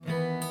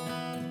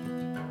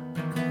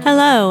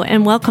Hello,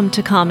 and welcome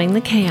to Calming the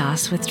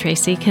Chaos with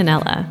Tracy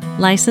Canella,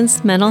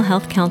 licensed mental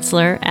health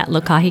counselor at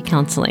Lokahi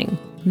Counseling.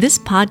 This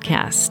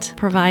podcast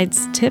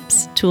provides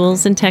tips,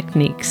 tools, and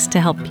techniques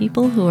to help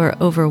people who are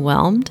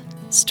overwhelmed,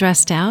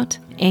 stressed out,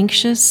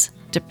 anxious,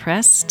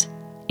 depressed,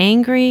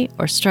 angry,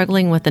 or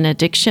struggling with an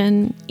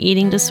addiction,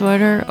 eating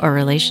disorder, or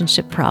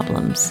relationship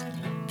problems.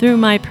 Through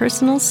my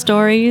personal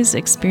stories,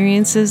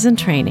 experiences, and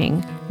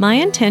training, my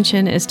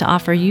intention is to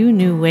offer you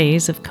new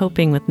ways of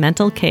coping with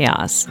mental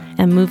chaos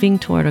and moving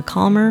toward a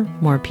calmer,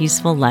 more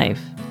peaceful life.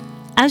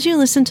 As you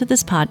listen to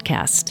this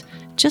podcast,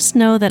 just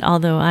know that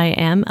although I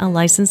am a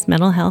licensed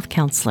mental health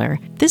counselor,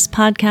 this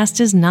podcast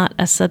is not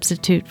a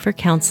substitute for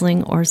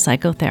counseling or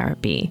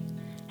psychotherapy.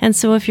 And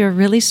so if you're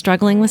really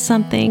struggling with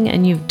something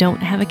and you don't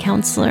have a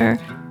counselor,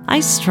 I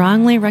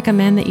strongly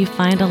recommend that you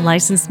find a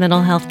licensed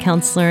mental health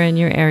counselor in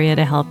your area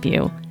to help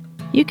you.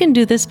 You can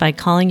do this by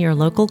calling your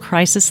local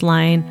crisis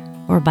line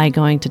or by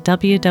going to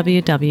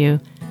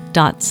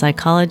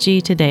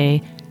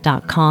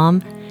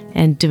www.psychologytoday.com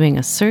and doing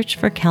a search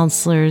for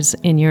counselors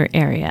in your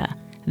area.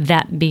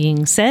 That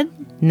being said,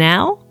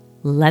 now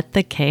let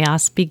the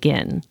chaos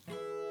begin.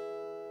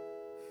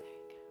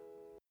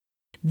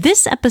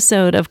 This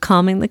episode of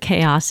Calming the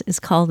Chaos is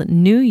called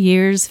New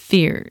Year's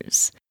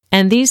Fears.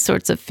 And these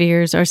sorts of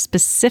fears are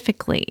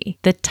specifically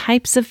the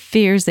types of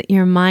fears that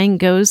your mind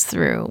goes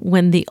through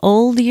when the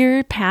old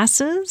year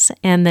passes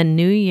and the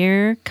new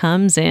year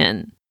comes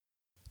in.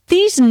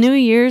 These New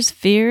Year's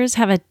fears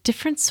have a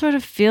different sort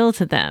of feel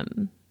to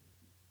them.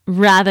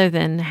 Rather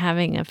than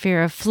having a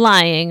fear of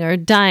flying or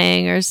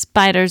dying or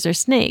spiders or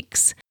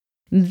snakes,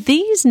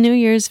 these New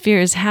Year's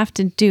fears have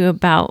to do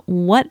about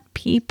what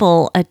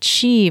people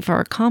achieve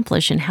or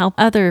accomplish and how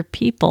other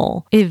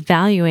people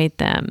evaluate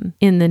them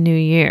in the new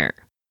year.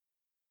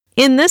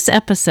 In this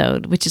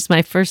episode, which is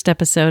my first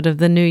episode of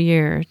the new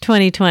year,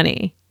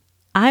 2020,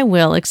 I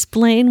will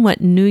explain what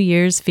New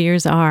Year's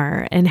fears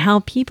are and how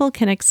people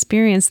can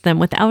experience them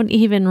without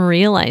even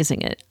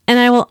realizing it. And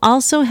I will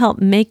also help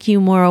make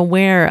you more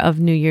aware of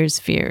New Year's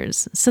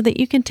fears so that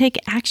you can take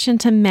action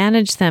to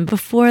manage them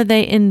before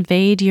they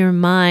invade your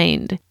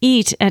mind,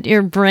 eat at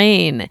your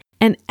brain,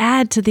 and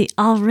add to the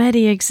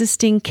already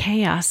existing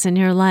chaos in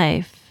your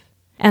life.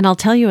 And I'll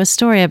tell you a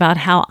story about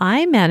how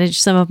I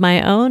managed some of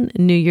my own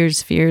New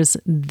Year's fears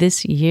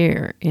this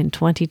year in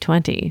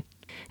 2020.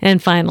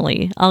 And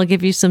finally, I'll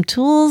give you some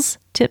tools,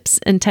 tips,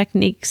 and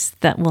techniques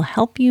that will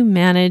help you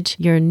manage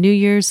your New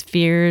Year's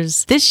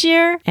fears this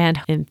year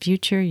and in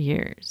future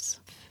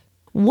years.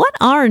 What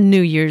are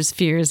New Year's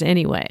fears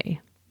anyway?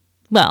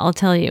 Well, I'll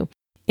tell you.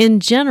 In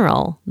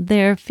general,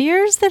 they're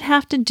fears that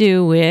have to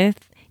do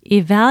with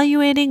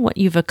evaluating what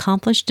you've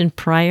accomplished in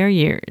prior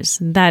years.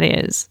 That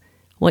is,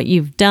 what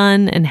you've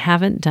done and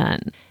haven't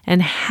done,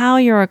 and how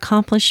your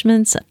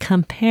accomplishments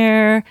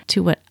compare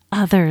to what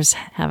others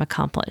have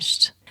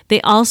accomplished. They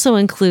also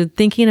include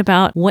thinking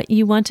about what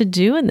you want to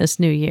do in this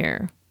new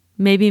year,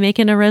 maybe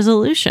making a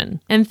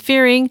resolution, and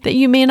fearing that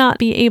you may not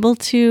be able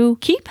to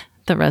keep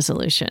the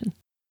resolution.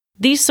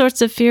 These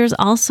sorts of fears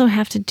also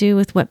have to do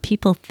with what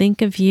people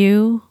think of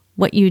you,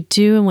 what you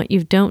do and what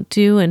you don't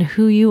do, and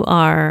who you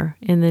are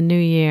in the new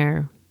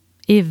year.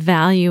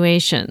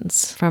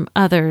 Evaluations from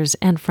others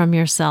and from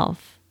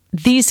yourself.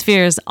 These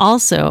fears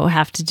also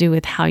have to do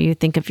with how you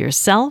think of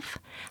yourself,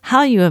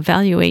 how you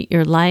evaluate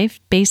your life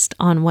based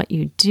on what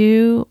you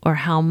do or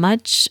how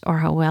much or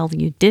how well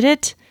you did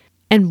it,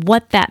 and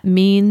what that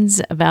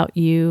means about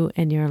you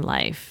and your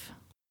life.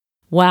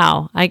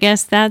 Wow, I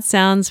guess that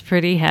sounds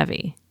pretty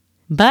heavy.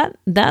 But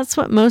that's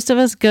what most of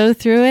us go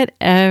through it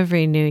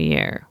every new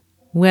year,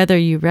 whether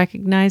you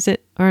recognize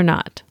it or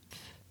not.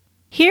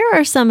 Here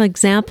are some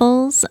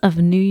examples of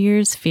New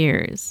Year's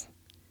fears.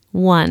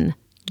 1.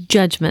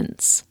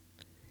 Judgments.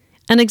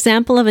 An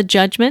example of a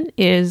judgment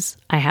is,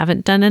 I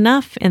haven't done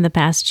enough in the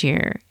past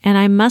year, and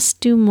I must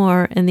do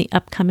more in the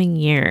upcoming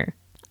year.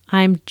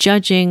 I'm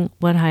judging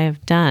what I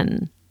have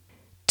done.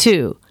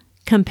 2.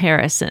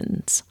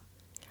 Comparisons.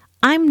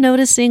 I'm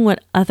noticing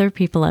what other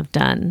people have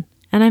done,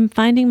 and I'm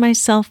finding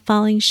myself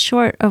falling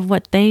short of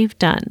what they've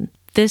done.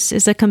 This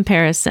is a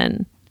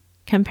comparison,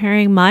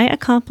 comparing my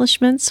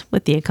accomplishments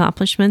with the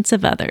accomplishments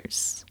of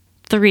others.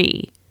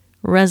 3.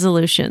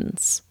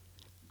 Resolutions.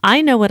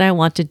 I know what I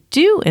want to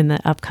do in the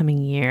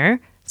upcoming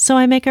year, so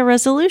I make a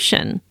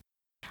resolution.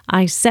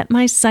 I set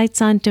my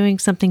sights on doing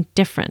something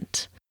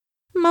different.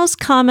 Most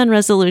common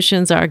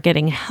resolutions are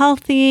getting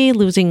healthy,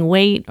 losing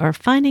weight, or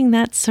finding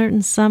that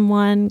certain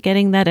someone,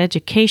 getting that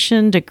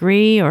education,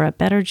 degree, or a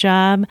better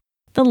job.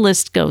 The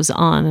list goes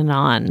on and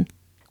on.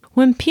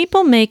 When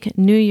people make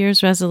New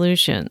Year's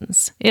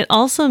resolutions, it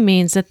also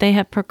means that they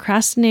have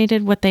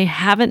procrastinated what they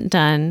haven't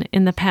done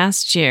in the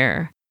past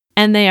year.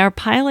 And they are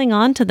piling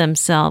onto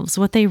themselves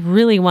what they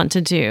really want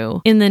to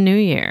do in the new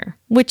year,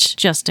 which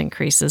just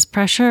increases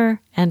pressure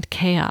and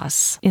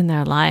chaos in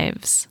their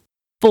lives.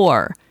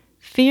 4.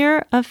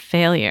 Fear of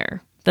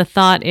failure. The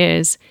thought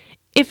is,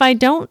 if I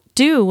don't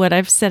do what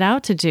I've set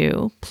out to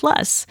do,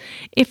 plus,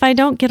 if I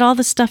don't get all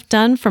the stuff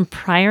done from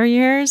prior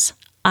years,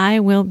 I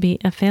will be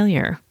a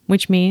failure,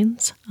 which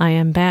means I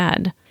am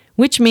bad.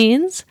 which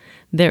means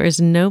there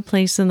is no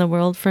place in the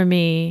world for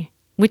me,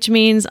 which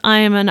means I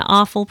am an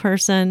awful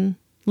person,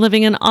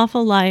 living an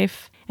awful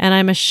life, and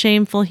I'm a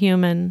shameful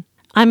human.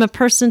 I'm a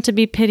person to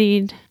be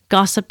pitied,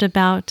 gossiped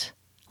about,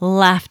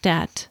 laughed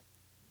at.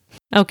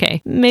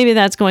 Okay, maybe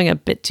that's going a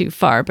bit too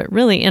far, but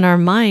really in our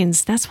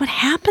minds, that's what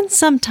happens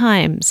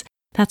sometimes.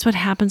 That's what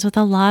happens with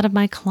a lot of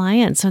my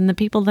clients and the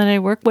people that I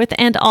work with,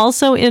 and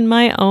also in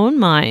my own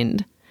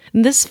mind.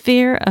 This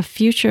fear of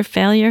future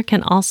failure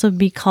can also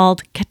be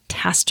called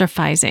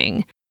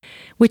catastrophizing,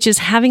 which is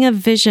having a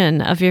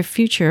vision of your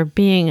future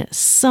being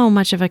so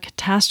much of a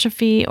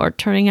catastrophe or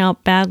turning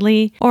out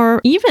badly,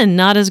 or even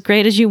not as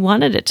great as you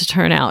wanted it to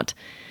turn out.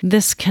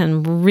 This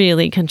can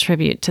really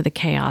contribute to the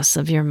chaos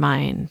of your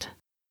mind.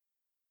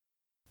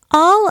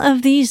 All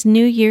of these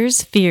New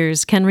Year's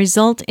fears can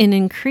result in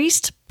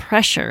increased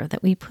pressure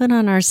that we put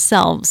on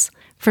ourselves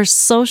for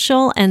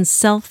social and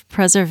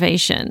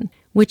self-preservation,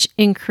 which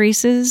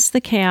increases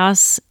the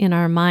chaos in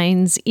our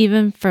minds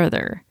even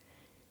further.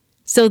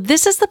 So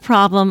this is the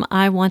problem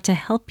I want to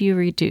help you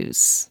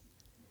reduce.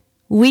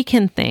 We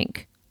can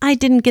think, I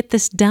didn't get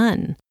this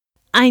done.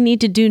 I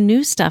need to do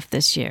new stuff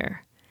this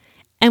year.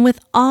 And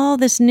with all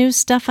this new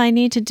stuff I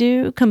need to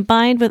do,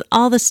 combined with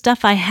all the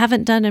stuff I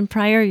haven't done in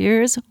prior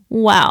years,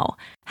 wow,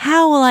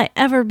 how will I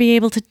ever be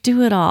able to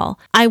do it all?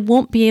 I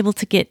won't be able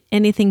to get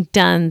anything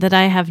done that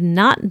I have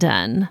not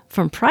done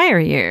from prior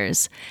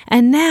years.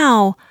 And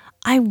now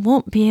I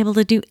won't be able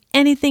to do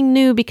anything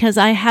new because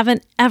I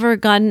haven't ever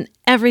gotten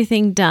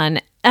everything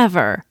done,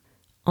 ever.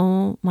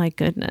 Oh my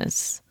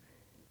goodness.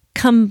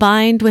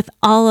 Combined with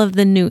all of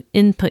the new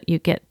input you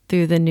get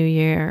through the new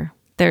year.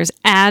 There's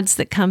ads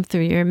that come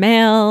through your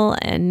mail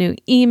and new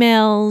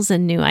emails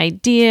and new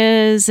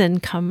ideas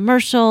and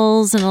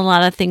commercials and a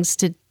lot of things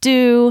to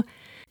do.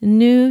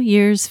 New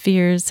Year's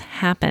fears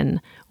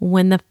happen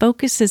when the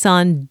focus is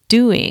on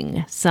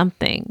doing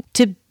something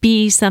to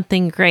be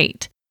something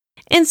great,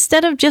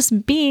 instead of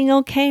just being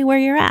okay where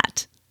you're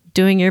at,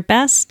 doing your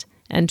best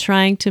and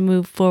trying to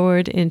move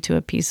forward into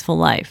a peaceful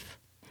life.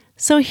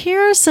 So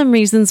here are some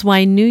reasons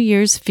why New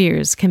Year's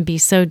fears can be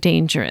so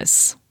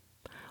dangerous.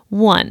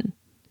 1,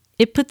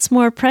 it puts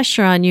more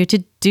pressure on you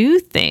to do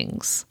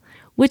things,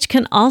 which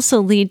can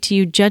also lead to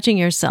you judging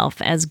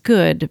yourself as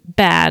good,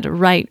 bad,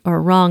 right,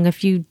 or wrong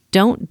if you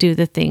don't do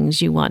the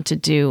things you want to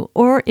do,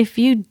 or if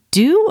you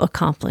do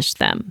accomplish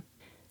them.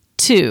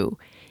 2,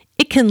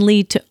 it can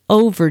lead to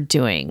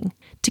overdoing,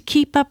 to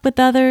keep up with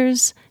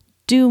others,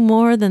 do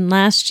more than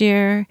last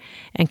year,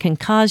 and can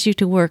cause you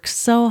to work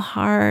so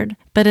hard,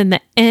 but in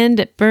the end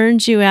it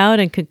burns you out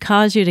and could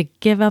cause you to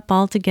give up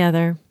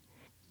altogether.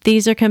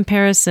 These are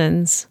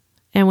comparisons.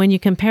 And when you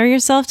compare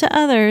yourself to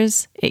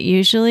others, it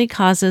usually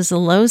causes a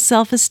low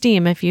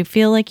self-esteem if you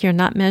feel like you're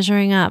not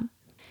measuring up.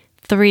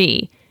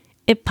 3,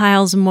 it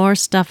piles more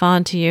stuff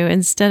onto you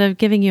instead of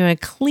giving you a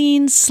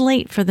clean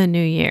slate for the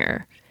new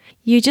year.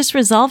 You just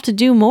resolve to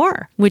do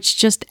more, which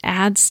just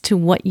adds to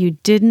what you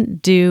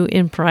didn't do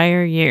in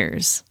prior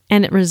years.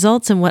 And it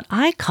results in what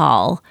I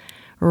call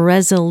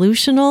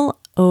resolutional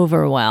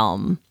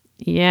overwhelm.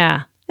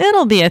 Yeah,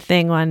 it'll be a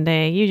thing one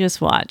day. You just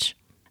watch.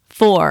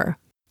 4,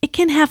 it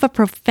can have a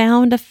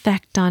profound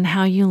effect on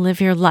how you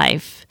live your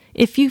life.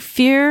 If you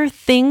fear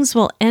things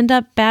will end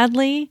up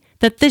badly,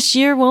 that this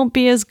year won't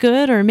be as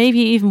good or maybe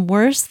even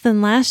worse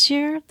than last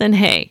year, then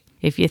hey,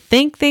 if you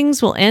think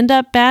things will end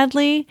up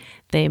badly,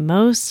 they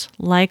most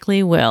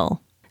likely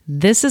will.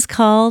 This is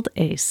called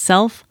a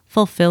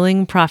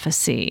self-fulfilling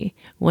prophecy,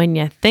 when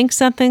you think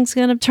something's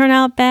going to turn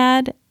out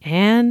bad,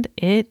 and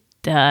it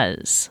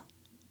does.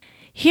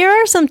 Here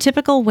are some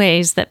typical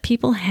ways that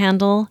people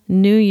handle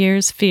New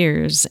Year's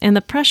fears and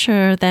the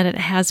pressure that it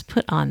has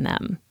put on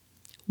them.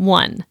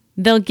 1,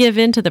 they'll give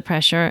in to the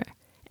pressure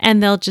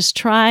and they'll just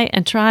try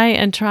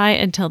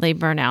until they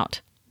burn out.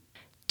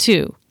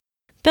 2,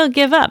 they'll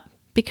give up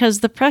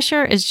because the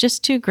pressure is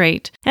just too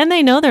great and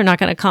they know they're not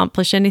going to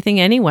accomplish anything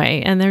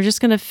anyway and they're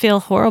just going to feel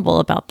horrible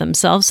about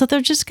themselves, so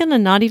they're just going to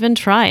not even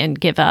try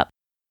and give up.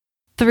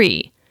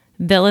 3,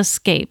 they'll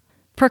escape,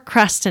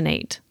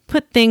 procrastinate,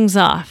 put things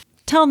off,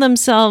 tell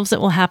themselves it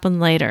will happen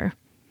later,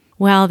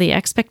 while the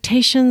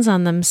expectations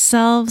on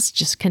themselves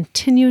just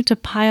continue to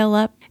pile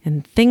up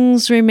and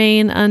things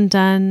remain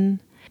undone,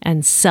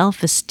 and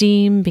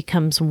self-esteem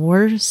becomes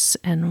worse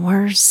and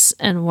worse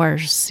and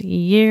worse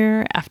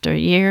year after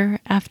year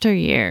after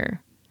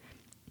year.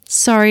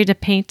 Sorry to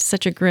paint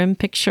such a grim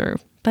picture,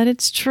 but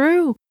it's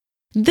true.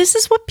 This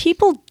is what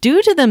people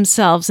do to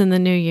themselves in the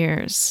New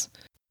Year's.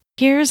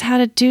 Here's how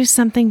to do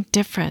something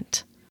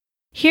different.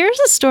 Here's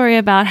a story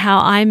about how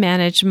I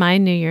managed my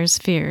New Year's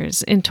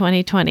fears in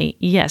 2020.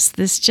 Yes,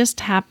 this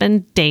just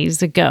happened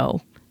days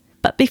ago.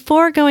 But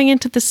before going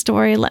into the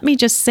story, let me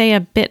just say a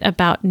bit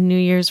about New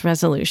Year's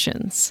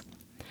resolutions.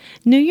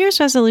 New Year's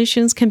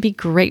resolutions can be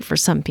great for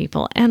some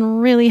people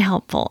and really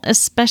helpful,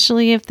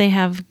 especially if they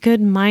have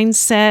good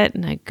mindset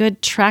and a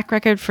good track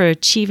record for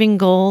achieving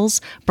goals.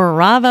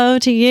 Bravo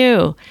to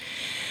you!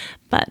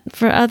 But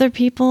for other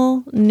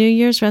people, New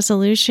Year's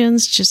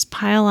resolutions just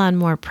pile on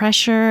more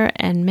pressure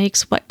and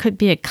makes what could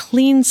be a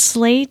clean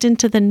slate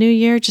into the new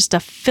year just a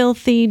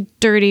filthy,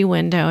 dirty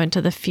window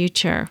into the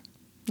future.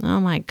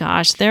 Oh my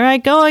gosh, there I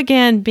go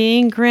again,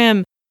 being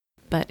grim.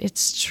 But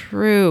it's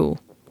true.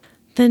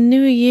 The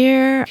new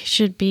year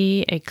should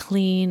be a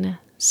clean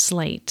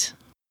slate.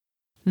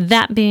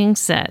 That being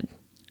said,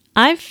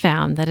 I've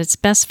found that it's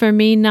best for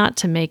me not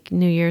to make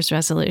New Year's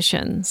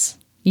resolutions.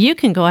 You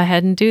can go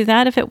ahead and do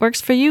that if it works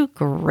for you,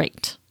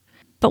 great.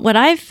 But what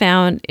I've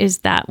found is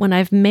that when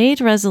I've made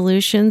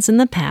resolutions in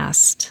the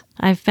past,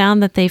 I've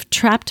found that they've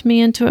trapped me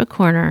into a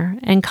corner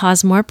and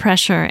caused more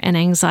pressure and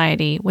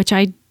anxiety, which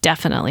I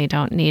definitely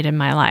don't need in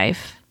my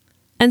life.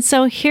 And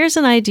so here's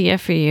an idea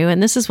for you,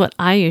 and this is what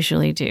I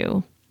usually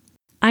do.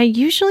 I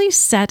usually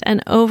set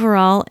an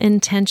overall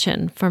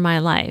intention for my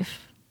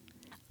life.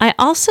 I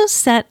also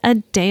set a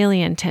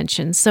daily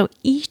intention, so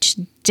each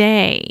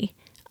day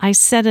I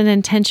set an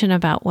intention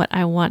about what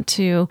I want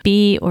to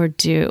be or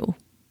do.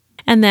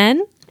 And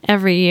then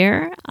every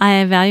year I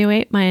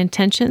evaluate my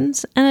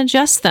intentions and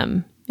adjust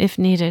them if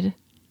needed.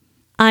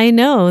 I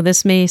know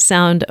this may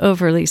sound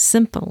overly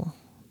simple,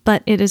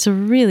 but it is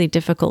really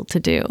difficult to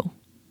do.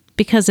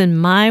 Because in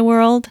my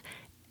world,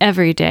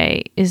 every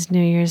day is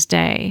New Year's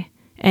Day,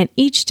 and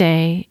each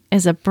day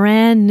is a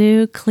brand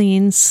new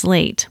clean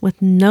slate with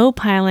no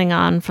piling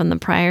on from the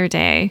prior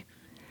day.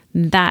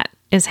 That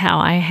is how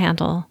I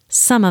handle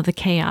some of the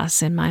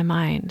chaos in my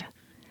mind.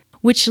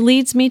 Which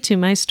leads me to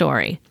my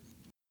story.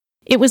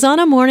 It was on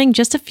a morning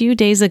just a few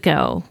days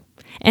ago,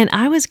 and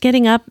I was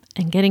getting up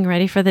and getting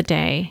ready for the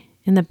day.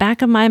 In the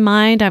back of my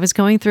mind, I was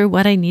going through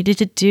what I needed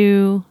to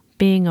do,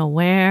 being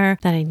aware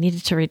that I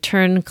needed to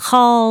return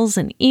calls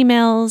and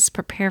emails,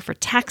 prepare for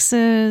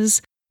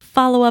taxes,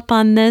 follow up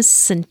on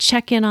this and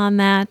check in on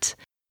that.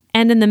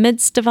 And in the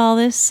midst of all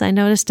this, I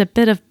noticed a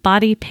bit of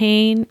body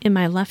pain in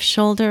my left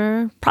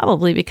shoulder,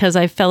 probably because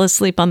I fell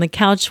asleep on the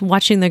couch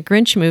watching the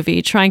Grinch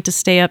movie, trying to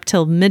stay up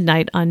till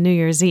midnight on New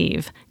Year's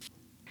Eve.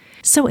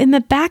 So in the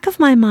back of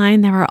my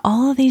mind, there were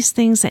all of these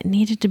things that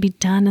needed to be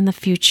done in the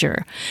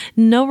future.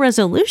 No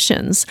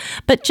resolutions,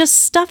 but just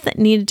stuff that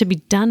needed to be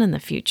done in the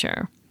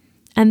future.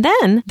 And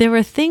then there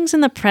were things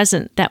in the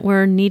present that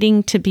were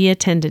needing to be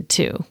attended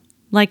to,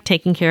 like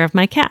taking care of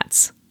my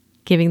cats,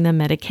 giving them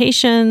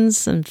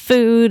medications and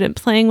food and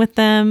playing with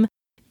them,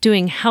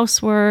 doing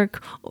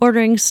housework,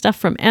 ordering stuff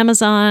from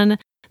Amazon,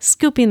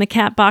 scooping the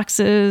cat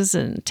boxes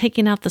and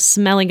taking out the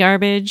smelly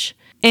garbage,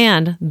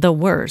 and the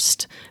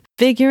worst,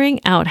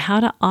 figuring out how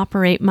to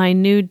operate my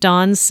new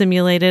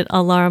Dawn-simulated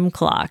alarm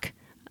clock,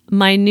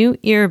 my new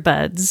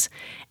earbuds,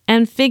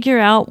 and figure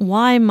out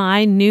why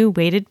my new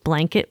weighted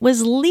blanket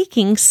was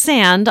leaking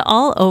sand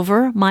all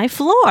over my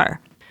floor.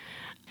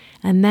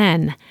 And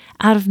then,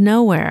 out of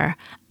nowhere,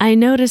 I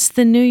noticed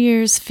the New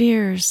Year's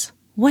fears.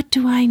 What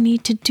do I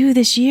need to do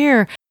this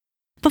year?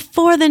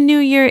 Before the new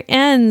year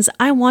ends,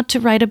 I want to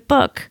write a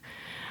book.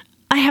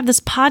 I have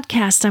this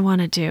podcast I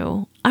want to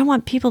do. I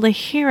want people to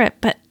hear it,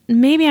 but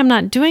maybe I'm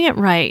not doing it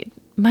right.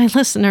 My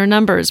listener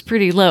number is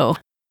pretty low.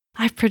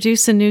 I've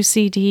produced a new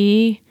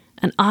CD,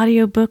 an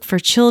audiobook for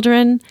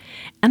children,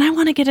 and I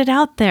want to get it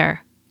out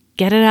there.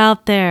 Get it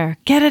out there.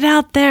 Get it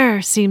out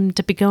there seemed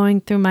to be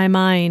going through my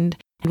mind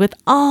with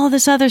all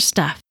this other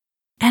stuff.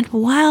 And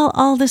while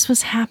all this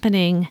was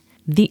happening,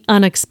 the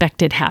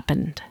unexpected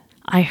happened.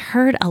 I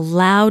heard a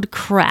loud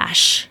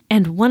crash,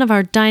 and one of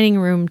our dining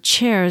room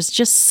chairs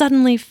just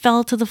suddenly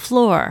fell to the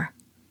floor.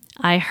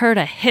 I heard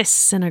a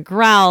hiss and a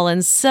growl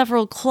and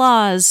several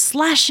claws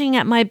slashing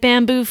at my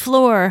bamboo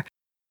floor.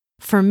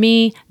 For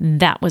me,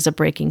 that was a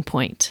breaking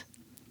point.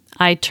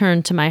 I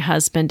turned to my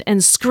husband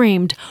and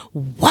screamed,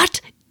 "What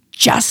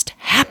just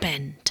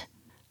happened?"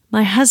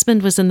 My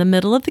husband was in the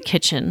middle of the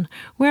kitchen,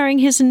 wearing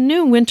his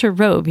new winter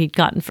robe he'd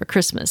gotten for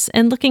Christmas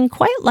and looking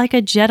quite like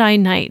a Jedi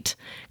Knight,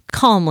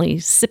 calmly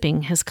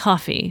sipping his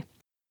coffee.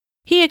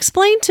 He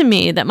explained to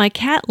me that my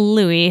cat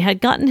Louie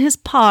had gotten his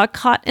paw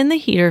caught in the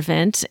heater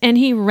vent and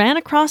he ran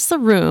across the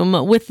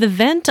room with the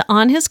vent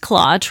on his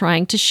claw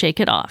trying to shake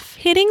it off,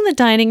 hitting the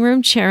dining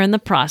room chair in the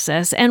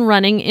process and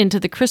running into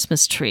the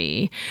Christmas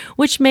tree,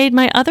 which made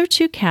my other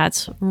two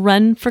cats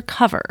run for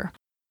cover.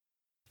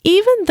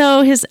 Even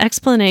though his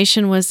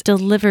explanation was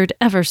delivered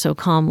ever so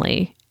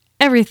calmly,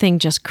 everything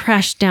just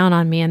crashed down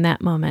on me in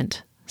that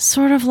moment.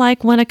 Sort of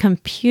like when a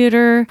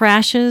computer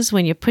crashes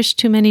when you push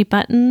too many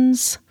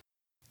buttons.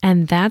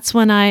 And that's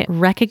when I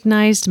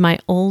recognized my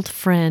old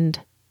friend,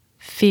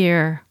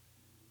 fear.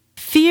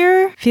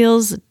 Fear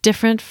feels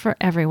different for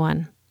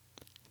everyone.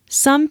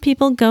 Some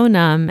people go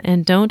numb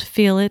and don't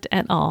feel it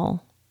at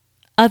all.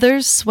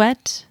 Others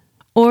sweat,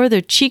 or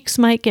their cheeks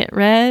might get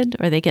red,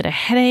 or they get a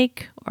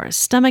headache or a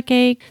stomach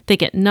ache. They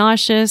get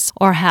nauseous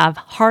or have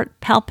heart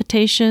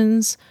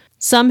palpitations.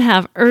 Some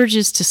have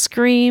urges to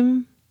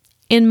scream.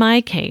 In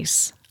my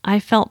case, I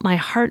felt my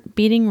heart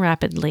beating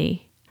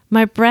rapidly.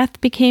 My breath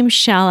became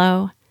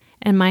shallow,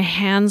 and my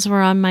hands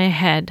were on my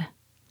head.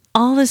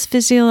 All this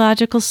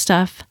physiological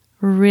stuff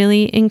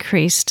really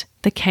increased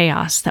the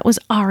chaos that was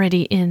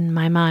already in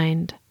my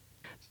mind.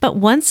 But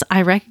once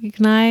I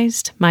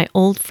recognized my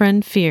old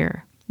friend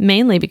fear,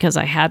 mainly because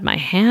I had my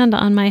hand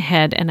on my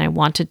head and I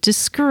wanted to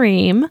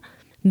scream,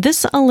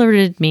 this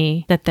alerted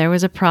me that there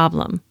was a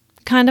problem,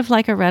 kind of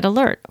like a red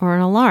alert or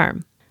an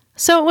alarm.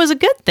 So it was a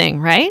good thing,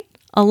 right?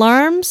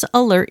 Alarms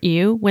alert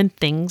you when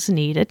things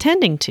need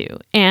attending to,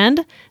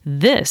 and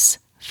this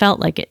felt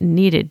like it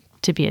needed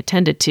to be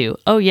attended to.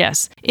 Oh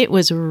yes, it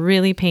was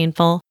really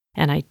painful,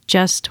 and I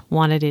just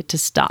wanted it to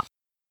stop.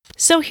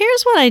 So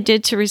here's what I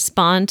did to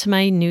respond to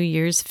my New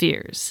Year's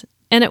fears.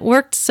 And it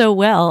worked so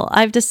well,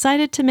 I've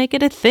decided to make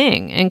it a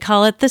thing and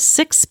call it the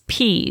 6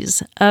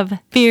 P's of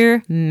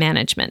fear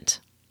management.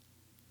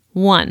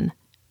 1.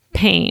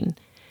 Pain.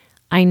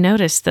 I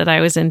noticed that I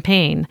was in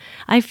pain.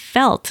 I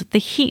felt the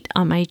heat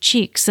on my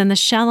cheeks and the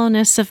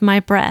shallowness of my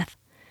breath.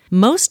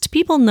 Most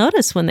people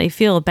notice when they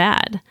feel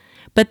bad,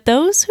 but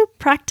those who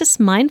practice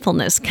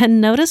mindfulness can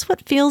notice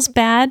what feels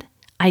bad,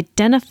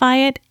 identify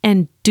it,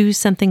 and do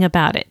something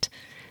about it.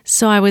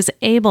 So I was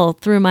able,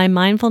 through my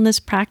mindfulness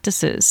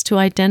practices, to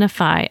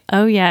identify,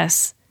 oh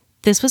yes,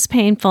 this was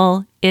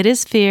painful, it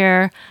is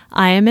fear,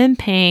 I am in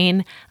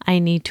pain, I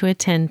need to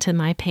attend to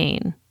my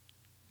pain.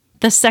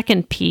 The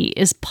second P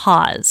is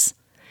pause.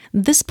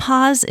 This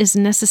pause is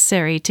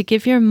necessary to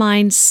give your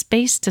mind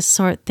space to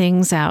sort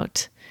things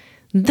out.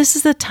 This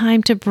is the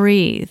time to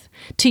breathe,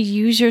 to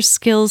use your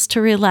skills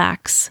to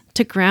relax,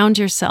 to ground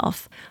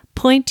yourself.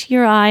 Point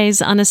your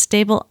eyes on a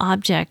stable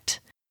object.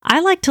 I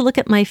like to look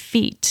at my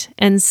feet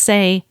and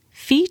say,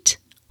 feet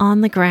on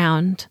the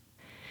ground.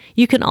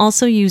 You can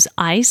also use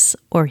ice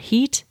or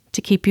heat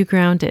to keep you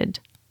grounded.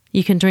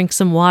 You can drink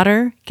some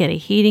water, get a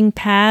heating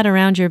pad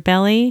around your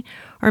belly,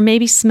 or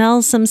maybe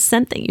smell some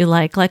scent that you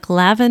like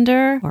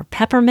lavender or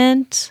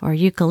peppermint or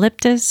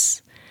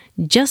eucalyptus.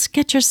 Just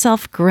get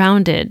yourself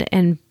grounded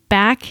and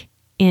back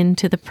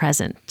into the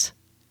present.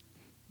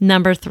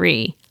 Number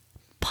 3,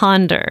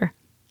 ponder.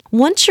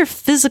 Once your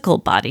physical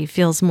body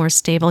feels more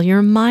stable,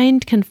 your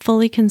mind can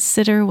fully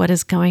consider what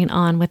is going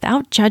on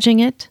without judging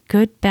it,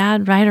 good,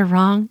 bad, right, or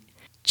wrong.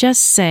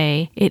 Just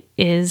say, it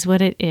is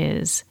what it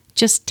is.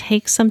 Just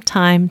take some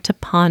time to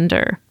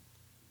ponder.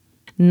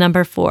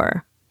 Number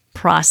 4,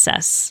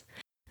 process.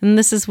 And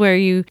this is where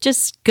you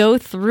just go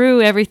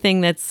through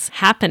everything that's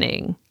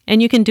happening,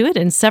 and you can do it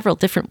in several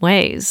different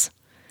ways.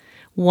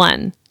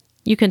 1,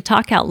 you can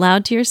talk out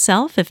loud to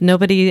yourself if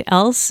nobody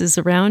else is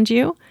around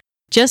you.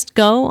 Just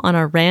go on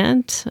a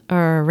rant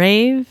or a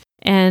rave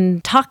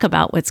and talk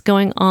about what's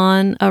going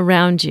on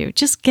around you.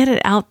 Just get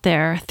it out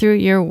there through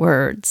your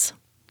words.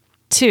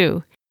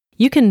 2,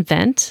 you can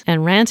vent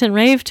and rant and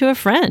rave to a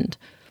friend.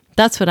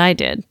 That's what I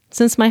did.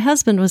 Since my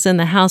husband was in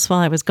the house while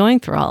I was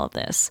going through all of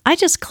this, I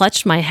just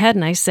clutched my head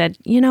and I said,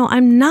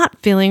 I'm not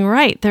feeling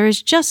right. There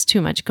is just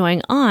too much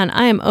going on.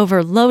 I am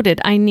overloaded.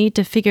 I need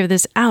to figure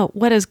this out.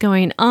 What is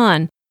going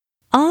on?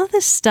 All of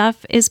this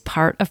stuff is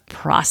part of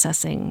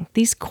processing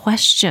these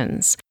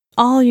questions.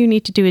 All you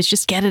need to do is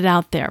just get it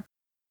out there.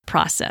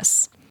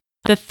 Process.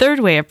 The third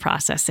way of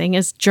processing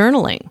is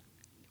journaling.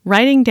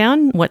 Writing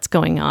down what's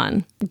going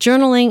on.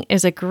 Journaling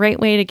is a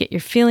great way to get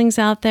your feelings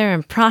out there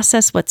and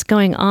process what's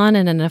going on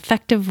in an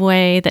effective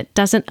way that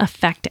doesn't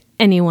affect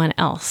anyone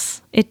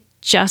else. It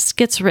just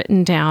gets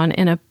written down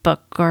in a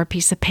book or a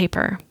piece of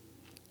paper.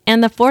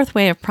 And the fourth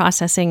way of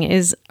processing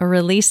is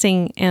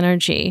releasing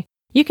energy.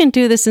 You can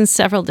do this in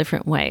several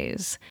different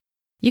ways.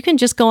 You can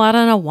just go out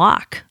on a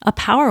walk, a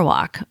power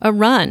walk, a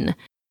run.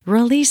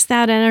 Release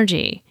that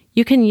energy.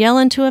 You can yell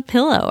into a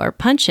pillow or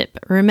punch it,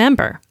 but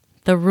remember,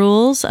 the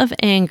rules of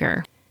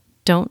anger.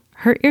 Don't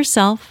hurt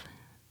yourself.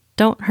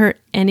 Don't hurt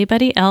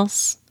anybody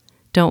else.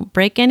 Don't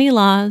break any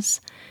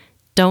laws.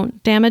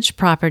 Don't damage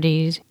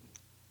property.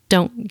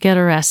 Don't get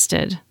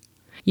arrested.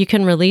 You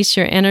can release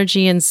your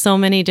energy in so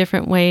many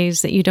different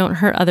ways that you don't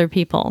hurt other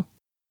people.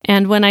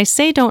 And when I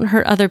say don't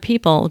hurt other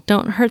people,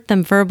 don't hurt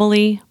them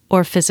verbally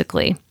or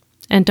physically.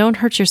 And don't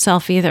hurt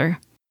yourself either.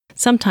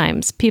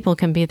 Sometimes people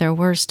can be their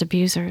worst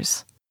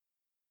abusers.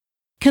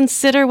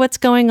 Consider what's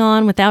going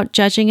on without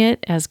judging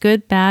it as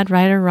good, bad,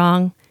 right, or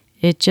wrong.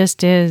 It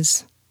just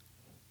is.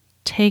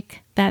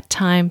 Take that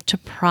time to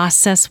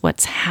process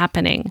what's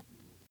happening.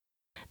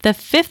 The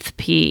fifth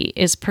P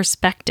is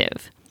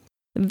perspective.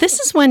 This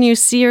is when you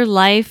see your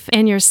life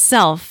and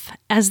yourself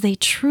as they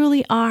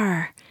truly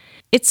are.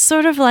 It's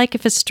sort of like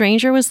if a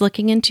stranger was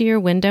looking into your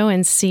window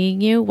and seeing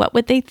you, what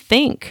would they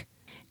think?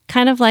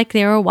 Kind of like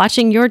they were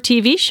watching your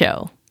TV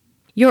show.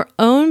 Your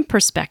own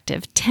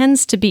perspective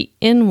tends to be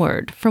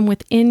inward from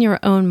within your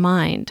own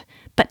mind,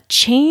 but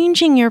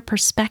changing your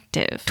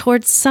perspective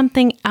towards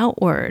something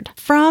outward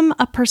from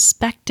a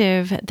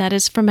perspective that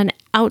is from an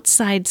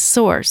outside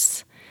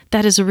source,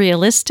 that is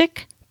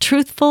realistic,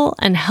 truthful,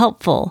 and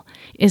helpful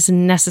is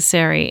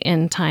necessary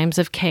in times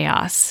of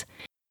chaos.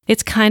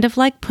 It's kind of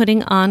like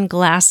putting on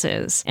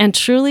glasses and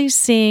truly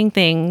seeing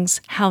things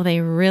how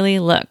they really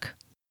look.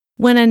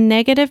 When a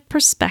negative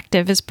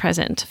perspective is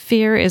present,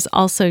 fear is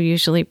also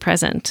usually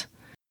present.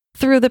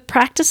 Through the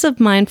practice of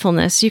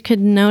mindfulness, you could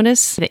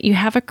notice that you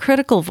have a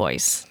critical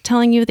voice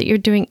telling you that you're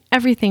doing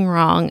everything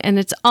wrong and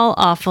it's all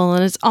awful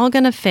and it's all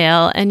going to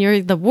fail and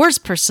you're the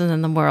worst person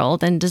in the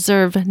world and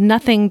deserve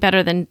nothing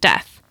better than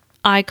death.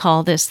 I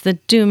call this the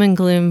doom and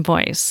gloom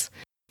voice.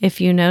 If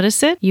you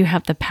notice it, you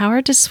have the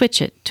power to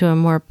switch it to a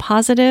more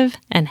positive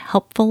and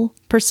helpful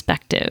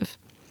perspective.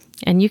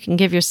 And you can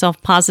give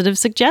yourself positive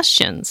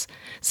suggestions,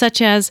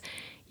 such as,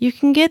 you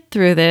can get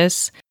through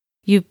this,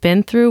 you've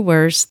been through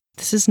worse,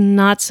 this is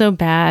not so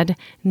bad,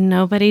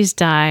 nobody's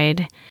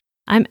died.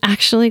 I'm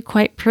actually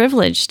quite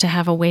privileged to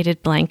have a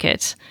weighted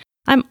blanket.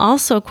 I'm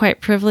also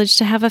quite privileged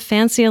to have a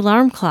fancy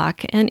alarm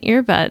clock and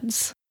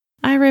earbuds.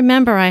 I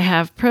remember I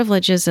have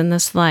privileges in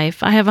this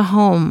life. I have a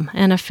home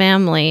and a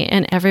family,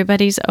 and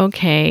everybody's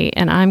okay,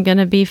 and I'm going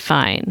to be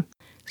fine.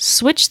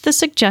 Switch the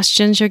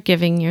suggestions you're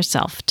giving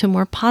yourself to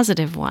more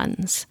positive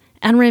ones,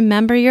 and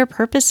remember your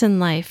purpose in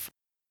life.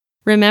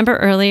 Remember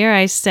earlier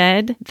I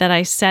said that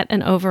I set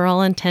an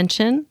overall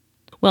intention?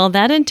 Well,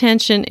 that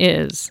intention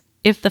is,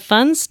 if the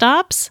fun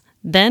stops,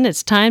 then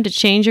it's time to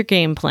change your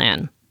game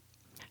plan.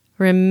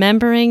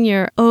 Remembering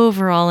your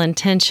overall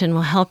intention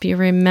will help you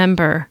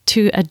remember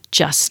to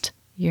adjust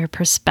your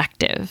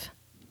perspective.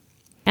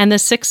 And the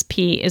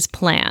 6P is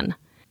plan.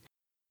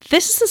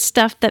 This is the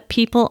stuff that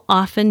people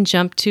often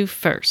jump to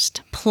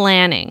first,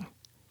 planning.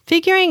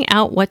 Figuring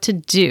out what to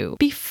do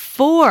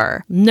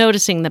before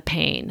noticing the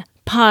pain,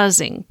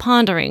 pausing,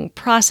 pondering,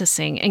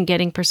 processing, and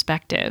getting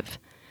perspective.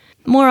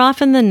 More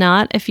often than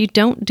not, if you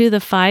don't do the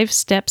 5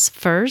 steps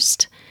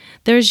first,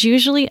 there's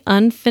usually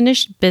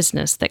unfinished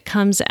business that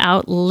comes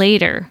out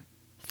later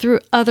through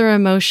other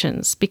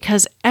emotions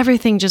because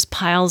everything just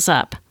piles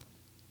up.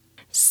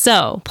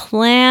 So,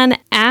 plan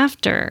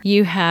after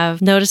you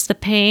have noticed the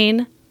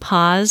pain,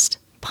 paused,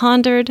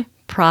 pondered,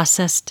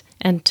 processed,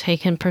 and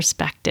taken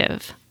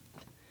perspective.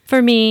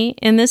 For me,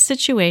 in this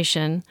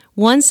situation,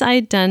 once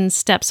I'd done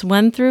steps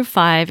 1 through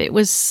 5, it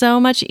was so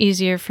much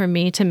easier for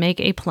me to make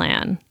a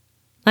plan.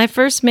 I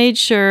first made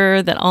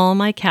sure that all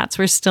my cats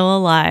were still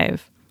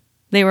alive.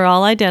 They were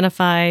all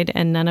identified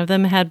and none of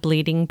them had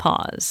bleeding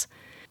paws.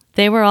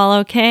 They were all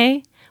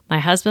okay. My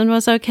husband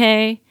was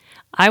okay.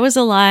 I was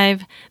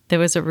alive. There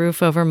was a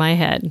roof over my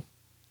head.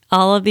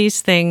 All of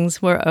these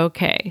things were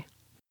okay.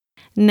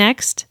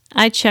 Next,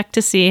 I checked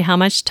to see how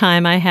much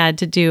time I had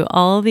to do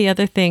all the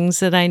other things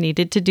that I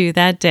needed to do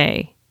that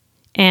day.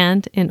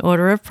 And in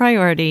order of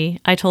priority,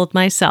 I told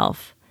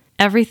myself,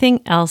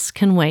 everything else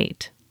can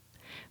wait.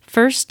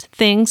 First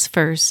things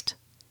first,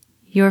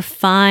 you're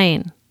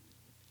fine.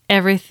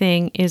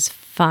 Everything is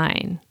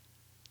fine.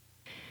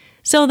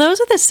 So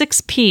those are the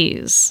 6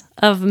 P's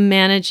of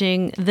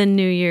managing the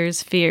New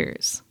Year's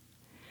fears.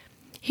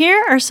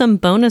 Here are some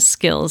bonus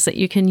skills that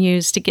you can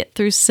use to get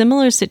through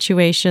similar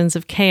situations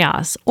of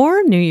chaos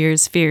or New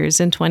Year's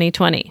fears in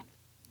 2020.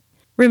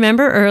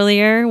 Remember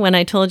earlier when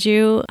I told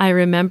you I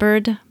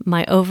remembered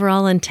my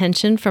overall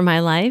intention for my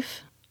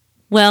life?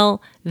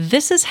 Well,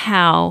 this is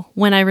how,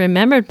 when I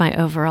remembered my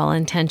overall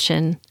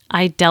intention,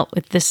 I dealt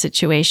with this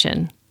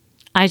situation.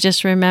 I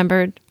just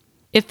remembered,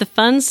 if the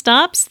fun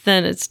stops,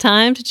 then it's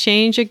time to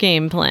change your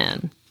game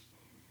plan.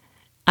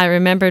 I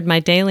remembered my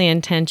daily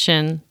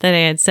intention that I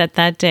had set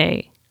that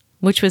day,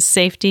 which was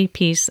safety,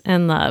 peace,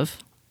 and love.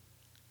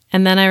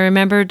 And then I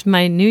remembered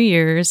my New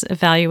Year's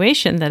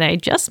evaluation that I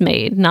just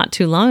made not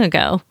too long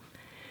ago.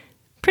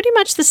 Pretty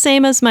much the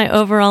same as my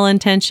overall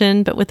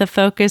intention, but with a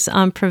focus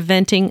on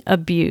preventing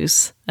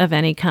abuse of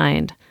any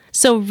kind.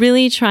 So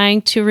really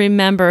trying to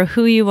remember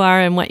who you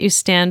are and what you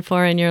stand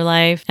for in your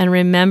life and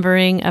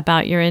remembering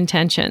about your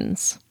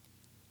intentions.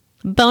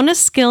 Bonus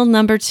skill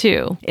number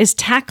 2 is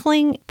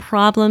tackling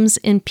problems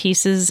in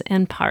pieces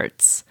and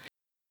parts.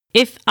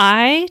 If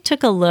I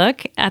took a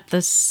look at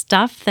the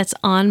stuff that's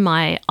on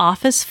my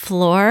office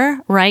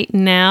floor right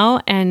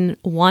now and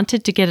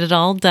wanted to get it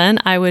all done,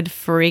 I would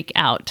freak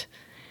out.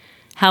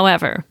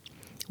 However,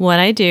 what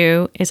I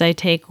do is I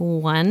take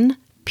one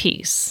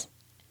piece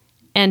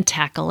and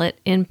tackle it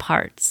in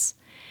parts,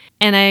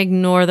 and I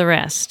ignore the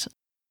rest.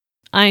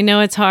 I know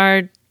it's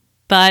hard,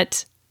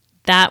 but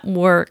that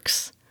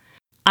works.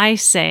 I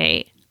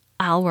say,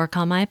 I'll work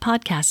on my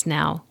podcast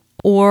now,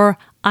 or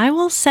I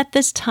will set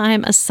this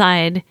time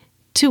aside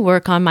to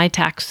work on my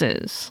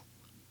taxes.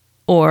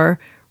 Or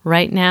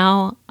right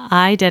now,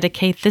 I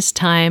dedicate this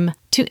time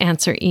to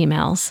answer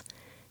emails.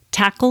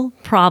 Tackle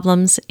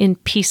problems in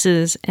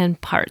pieces and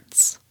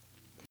parts.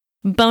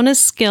 Bonus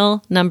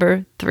skill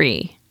number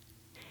 3.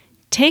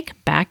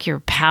 Take back your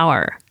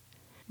power.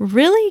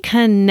 Really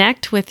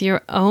connect with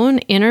your own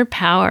inner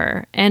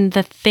power and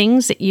the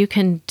things that you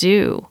can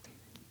do.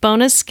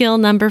 Bonus skill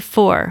number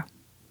 4.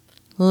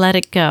 Let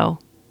it go.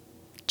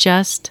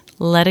 Just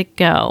let it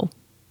go.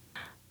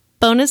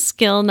 Bonus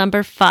skill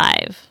number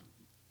 5.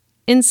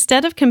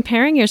 Instead of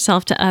comparing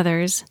yourself to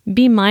others,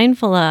 be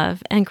mindful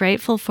of and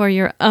grateful for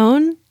your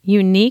own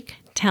unique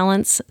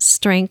talents,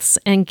 strengths,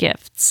 and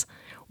gifts,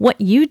 what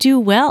you do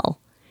well.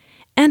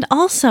 And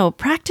also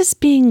practice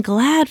being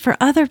glad for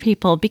other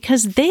people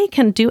because they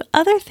can do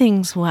other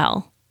things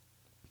well.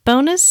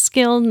 Bonus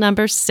skill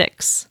number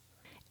 6.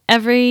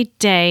 Every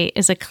day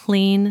is a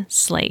clean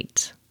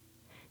slate.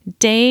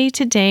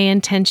 Day-to-day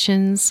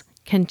intentions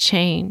can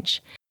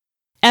change.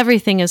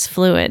 Everything is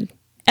fluid.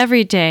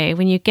 Every day,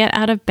 when you get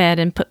out of bed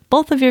and put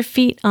both of your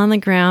feet on the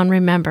ground,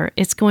 remember,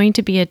 it's going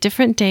to be a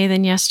different day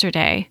than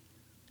yesterday.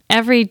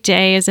 Every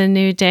day is a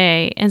new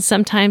day, and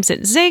sometimes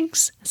it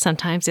zigs,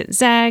 sometimes it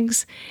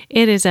zags.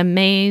 It is a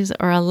maze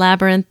or a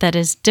labyrinth that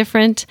is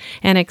different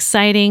and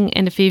exciting,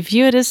 and if you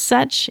view it as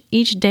such,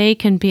 each day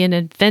can be an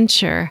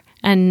adventure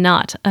and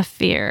not a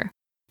fear.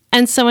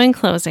 And so in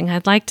closing,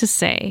 I'd like to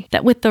say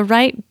that with the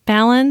right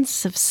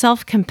balance of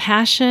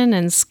self-compassion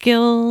and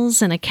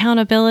skills and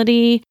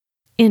accountability,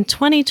 in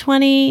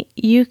 2020,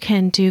 you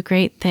can do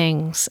great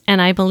things, and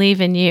I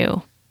believe in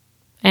you.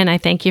 And I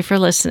thank you for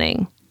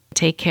listening.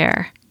 Take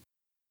care.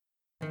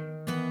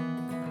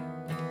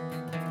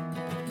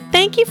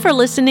 Thank you for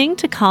listening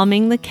to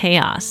Calming the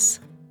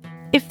Chaos.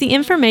 If the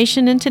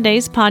information in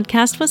today's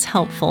podcast was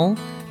helpful,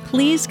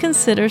 please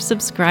consider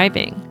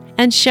subscribing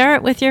and share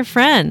it with your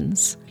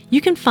friends.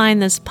 You can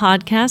find this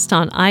podcast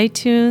on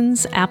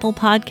iTunes, Apple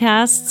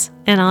Podcasts,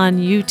 and on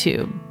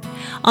YouTube.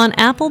 On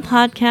Apple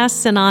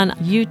Podcasts and on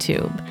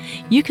YouTube,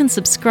 you can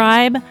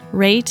subscribe,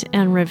 rate,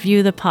 and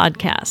review the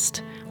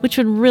podcast, which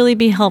would really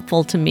be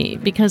helpful to me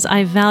because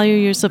I value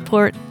your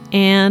support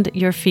and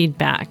your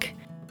feedback.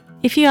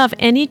 If you have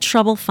any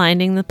trouble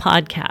finding the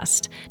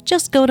podcast,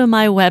 just go to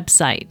my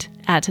website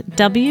at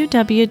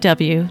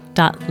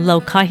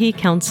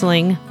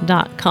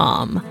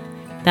www.lokahicounseling.com.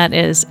 That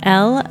is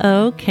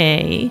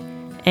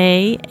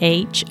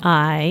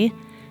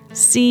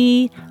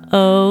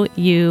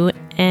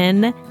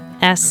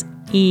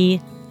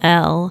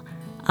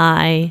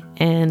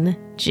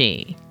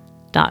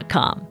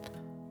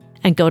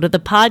And go to the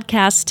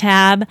podcast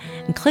tab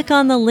and click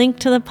on the link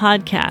to the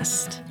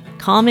podcast,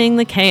 Calming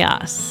the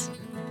Chaos.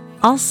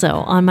 Also,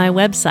 on my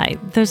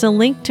website, there's a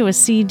link to a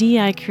CD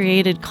I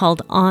created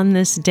called On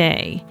This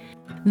Day.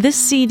 This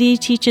CD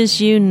teaches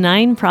you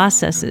 9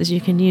 processes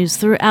you can use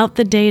throughout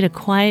the day to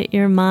quiet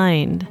your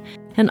mind,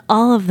 and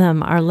all of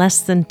them are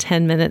less than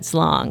 10 minutes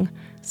long.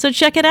 So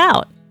check it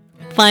out.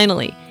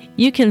 Finally,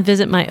 you can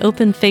visit my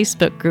open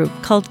Facebook group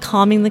called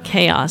Calming the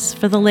Chaos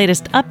for the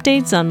latest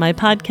updates on my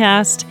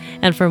podcast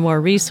and for more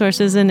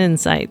resources and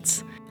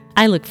insights.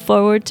 I look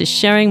forward to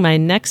sharing my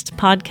next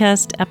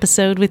podcast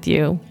episode with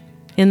you.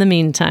 In the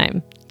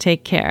meantime,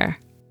 take care.